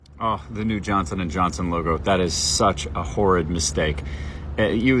Oh, the new Johnson & Johnson logo. That is such a horrid mistake.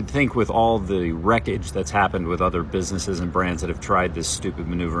 You would think with all the wreckage that's happened with other businesses and brands that have tried this stupid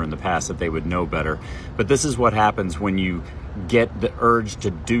maneuver in the past that they would know better. But this is what happens when you get the urge to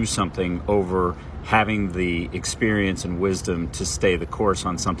do something over having the experience and wisdom to stay the course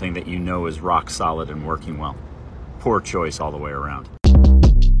on something that you know is rock solid and working well. Poor choice all the way around.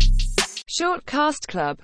 Short Cast Club.